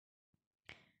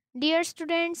Dear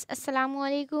students अस्सलाम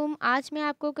वालेकुम। आज मैं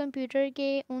आपको कंप्यूटर के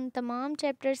उन तमाम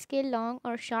चैप्टर्स के लॉन्ग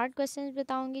और शॉर्ट क्वेश्चंस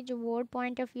बताऊंगी जो बोर्ड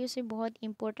पॉइंट ऑफ व्यू से बहुत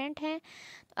इंपॉर्टेंट हैं।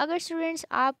 तो अगर स्टूडेंट्स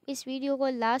आप इस वीडियो को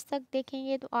लास्ट तक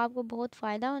देखेंगे तो आपको बहुत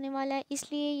फ़ायदा होने वाला है,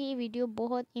 इसलिए ये वीडियो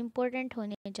बहुत इंपॉर्टेंट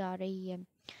होने जा रही है।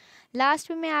 लास्ट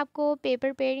में मैं आपको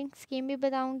पेपर पेयरिंग स्कीम भी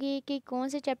बताऊंगी कि कौन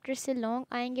से चैप्टर से लॉन्ग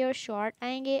आएंगे और शॉर्ट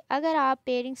आएंगे। अगर आप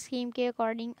पेयरिंग स्कीम के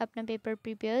अकॉर्डिंग अपना पेपर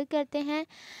प्रिपेयर करते हैं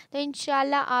तो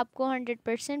इंशाल्लाह आपको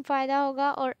 100% फ़ायदा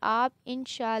होगा और आप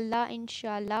इंशाल्लाह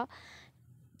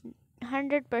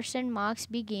 100% मार्क्स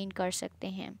भी गेन कर सकते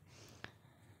हैं।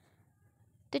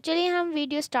 तो चलिए हम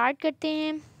वीडियो स्टार्ट करते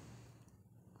हैं।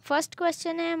 फर्स्ट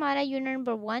क्वेश्चन है हमारा यूनिट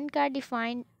नंबर 1 का,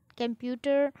 डिफाइन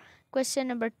कंप्यूटर। क्वेश्चन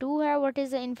नंबर 2 है what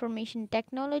is the information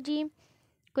technology.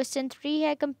 Question 3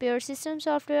 है compare system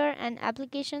software and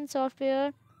application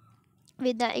software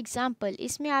with the example.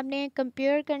 इसमें आपने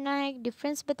कंपेयर करना है,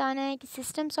 डिफरेंस बताना है कि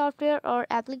सिस्टम सॉफ्टवेयर और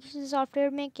एप्लीकेशन सॉफ्टवेयर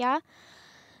में क्या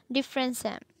डिफरेंस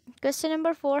है। क्वेश्चन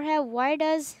नंबर 4 है why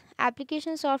does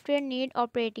application software need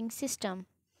operating system.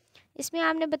 इसमें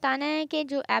आपने बताना है कि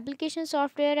जो एप्लीकेशन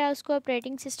सॉफ्टवेयर है उसको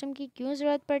ऑपरेटिंग सिस्टम की क्यों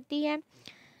ज़रूरत पड़ती है,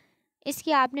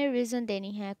 इसकी आपने रीज़न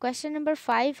देनी है। क्वेश्चन नंबर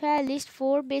 5 है list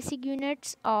 4 basic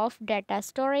units of data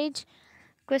storage.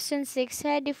 Question 6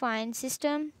 है define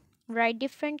system, right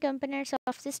different components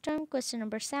of system. Question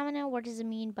number 7 है what is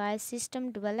mean by system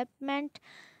development.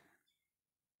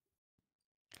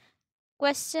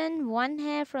 Question 1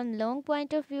 है from long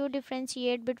point of view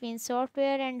differentiate between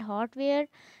software and hardware.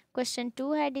 Question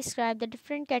 2 है describe the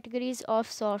different categories of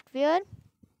software.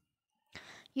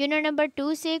 Unit number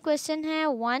 2 से question है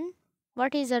 1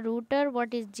 what is a router,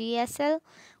 what is GSL,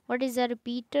 what is a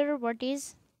repeater, what is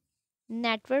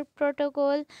network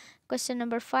protocol. Question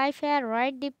number 5 है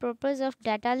write the purpose of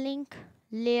data link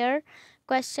layer.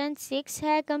 Question 6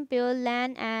 है compare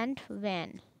LAN and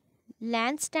WAN.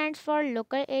 LAN stands for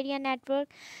local area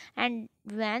network and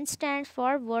WAN stands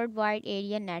for worldwide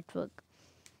area network.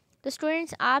 तो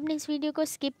students आपने इस video को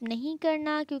skip नहीं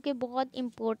करना क्योंकि बहुत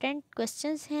इंपॉर्टेंट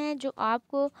क्वेश्चंस हैं जो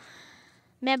आपको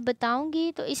मैं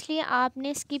बताऊंगी, तो इसलिए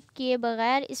आपने स्किप किए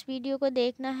बगैर इस वीडियो को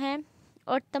देखना है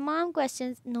और तमाम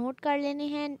क्वेश्चंस नोट कर लेने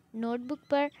हैं नोटबुक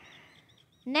पर।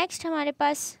 नेक्स्ट हमारे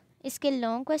पास इसके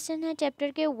लॉन्ग क्वेश्चन है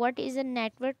चैप्टर के, what is a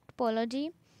network topology,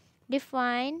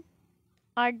 define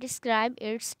और describe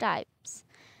its types.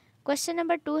 Question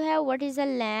number 2 है what is a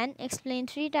LAN, explain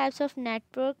 3 types of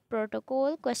network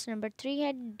protocol. Question number 3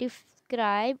 है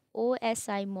describe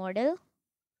OSI model.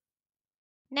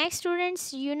 Next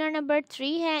students unit number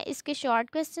 3 है, इसके short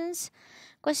questions.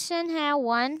 Question है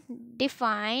 1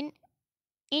 define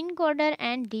encoder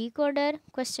and decoder.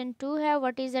 Question 2 है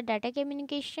what is the data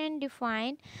communication,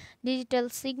 define digital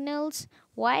signals,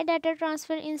 why data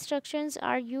transfer instructions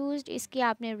are used. इसकी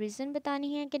आपने reason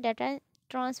बतानी है कि डाटा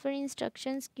ट्रांसफ़र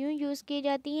इंस्ट्रक्शंस क्यों यूज़ की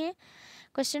जाती हैं।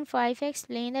 क्वेश्चन 5 है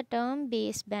explain the term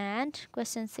base band.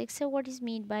 Question 6 है what is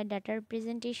mean by data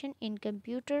representation in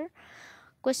computer.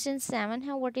 Question 7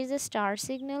 है what is a star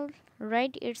signal?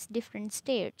 Write its different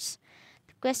states.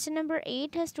 Question number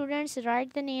 8 है students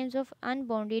write the names of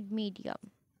unbounded media.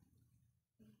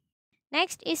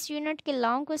 Next इस unit के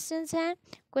long questions हैं।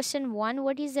 Question 1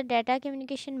 what is the data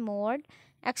communication mode?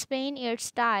 Explain its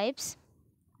types.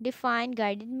 Define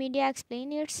guided media.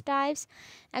 Explain its types.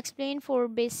 Explain 4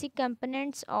 basic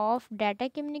components of data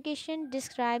communication.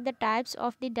 Describe the types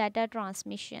of the data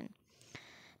transmission.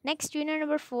 Next unit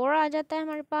number 4 आ जाता है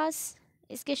हमारे पास।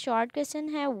 इसके short question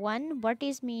है 1 what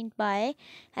is mean by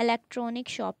electronic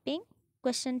shopping.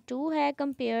 Question 2 है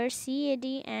compare CAD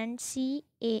and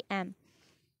CAM।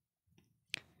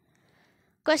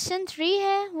 Question 3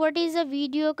 है what is a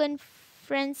video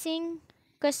conferencing.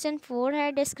 Question 4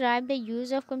 है describe the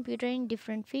use of computer in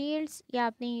different fields, या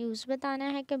आपने यूज़ बताना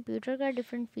है कंप्यूटर का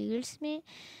डिफरेंट फील्ड्स में।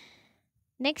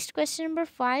 नेक्स्ट क्वेश्चन नंबर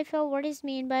 5 है what is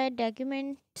mean by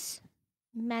documents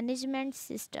management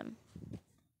system.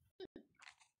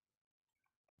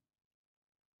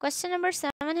 Question number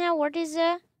 7 है what is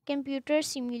a computer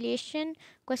simulation.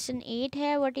 Question 8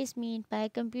 है what is mean by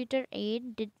computer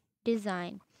add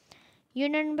design.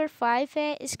 Unit number 5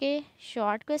 है, इसके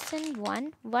short question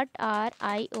 1 what are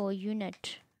IO unit.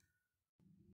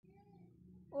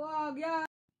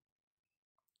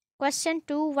 Question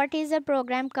 2 what is a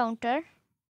program counter.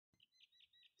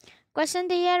 Question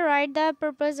 3 है right the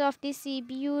purpose of the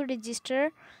CPU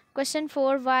register. Question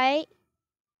 4 why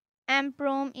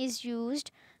EMPROM is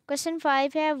used. Question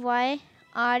 5 है why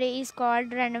RA is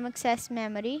called random access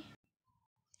memory.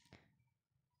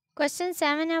 Question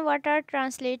 7 है what are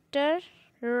translator,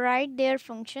 write their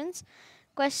functions.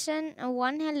 Question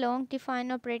 1 है long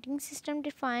define operating system,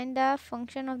 define the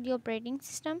function of the operating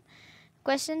system.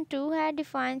 Question 2 है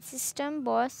define system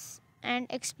बस and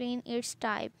explain it's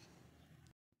type.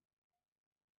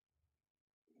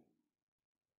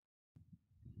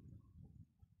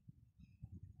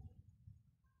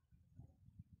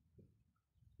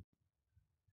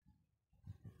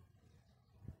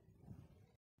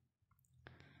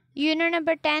 Unit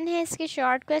number 10 है इसके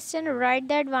short question. Right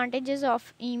the advantages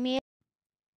of email.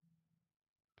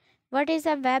 What is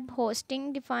a web hosting?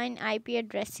 Define IP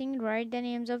addressing. Write the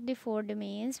names of the 4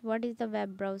 domains. What is the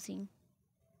web browsing?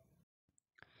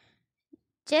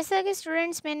 जैसा कि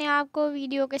students मैंने आपको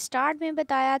video के start में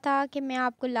बताया था कि मैं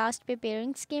आपको लास्ट पे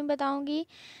पेयरिंग स्कीम बताऊंगी,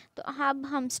 तो अब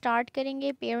हम स्टार्ट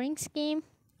करेंगे पेयरिंग स्कीम।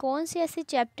 कौन से ऐसे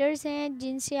चैप्टर्स हैं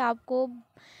जिनसे आपको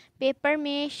पेपर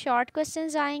में शॉर्ट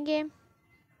क्वेश्चंस आएंगे।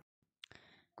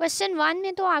 क्वेश्चन 1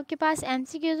 में तो आपके पास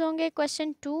एमसीक्यूज होंगे।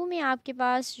 क्वेश्चन 2 में आपके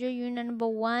पास जो यूनिट नंबर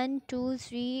 1, 2,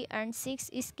 3 एंड 6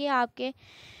 इसके आपके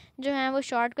जो हैं वो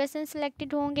शॉर्ट क्वेश्चन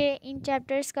सिलेक्टेड होंगे। इन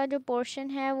चैप्टर्स का जो पोर्शन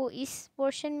है वो इस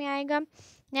पोर्शन में आएगा।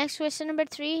 नेक्स्ट क्वेश्चन नंबर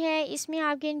 3 है, इसमें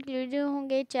आपके इंक्लूडेड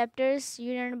होंगे chapters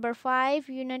unit number 5,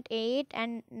 unit 8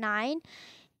 and 9।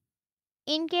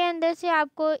 इनके अंदर से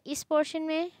आपको इस पोर्शन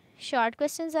में शॉर्ट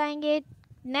क्वेश्चंस आएंगे।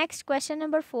 नेक्स्ट क्वेश्चन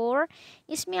नंबर 4,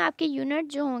 इसमें आपके यूनिट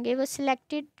जो होंगे वो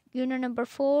selected unit number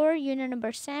 4, unit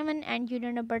number 7 and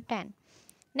unit number 10।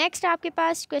 Next आपके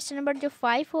पास क्वेश्चन नंबर जो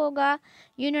 5 होगा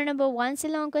यूनिट नंबर 1 से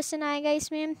लॉन्ग क्वेश्चन आएगा।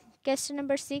 इसमें क्वेश्चन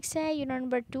नंबर 6 है, यूनिट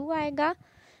नंबर 2 आएगा,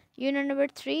 यूनिट नंबर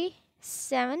 3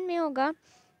 7 में होगा।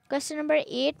 क्वेश्चन नंबर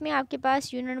 8 में आपके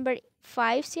पास यूनिट नंबर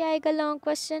 5 से आएगा long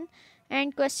question.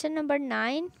 And question number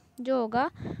 9 जो होगा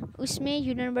उसमें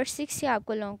यूनिट नंबर 6 से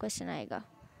आपको लॉन्ग क्वेश्चन आएगा।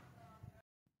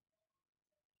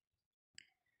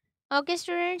 Okay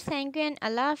students, thank you and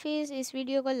अल्लाह हाफिज़। इस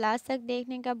वीडियो को लास्ट तक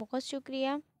देखने का बहुत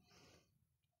शुक्रिया।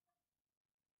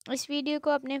 इस वीडियो को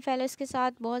अपने फेलोज़ के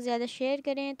साथ बहुत ज़्यादा शेयर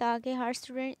करें ताकि हर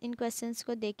स्टूडेंट इन क्वेश्चंस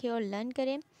को देखे और लर्न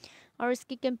करें और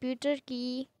उसकी कंप्यूटर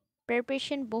की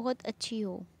प्रिपरेशन बहुत अच्छी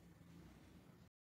हो।